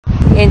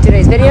In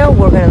today's video,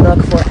 we're going to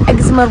look for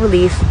eczema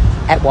relief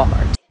at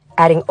Walmart.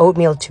 Adding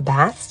oatmeal to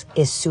baths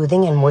is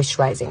soothing and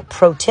moisturizing.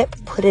 Pro tip,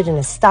 put it in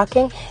a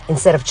stocking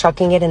instead of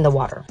chucking it in the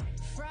water.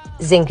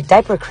 Zinc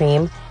diaper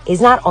cream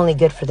is not only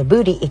good for the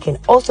booty, it can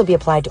also be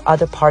applied to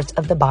other parts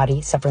of the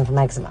body suffering from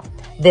eczema.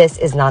 This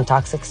is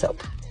non-toxic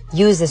soap.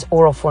 Use this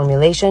oral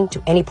formulation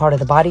to any part of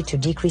the body to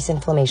decrease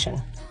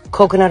inflammation.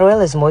 Coconut oil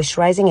is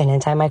moisturizing and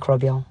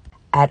antimicrobial.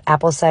 Add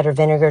apple cider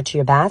vinegar to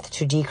your bath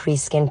to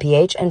decrease skin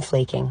pH and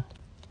flaking.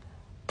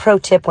 Pro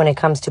tip when it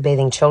comes to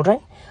bathing children,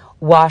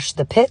 wash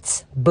the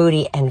pits,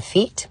 booty, and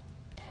feet.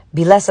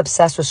 Be less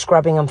obsessed with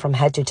scrubbing them from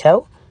head to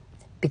toe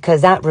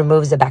because that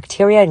removes the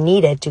bacteria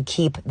needed to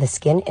keep the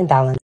skin in balance.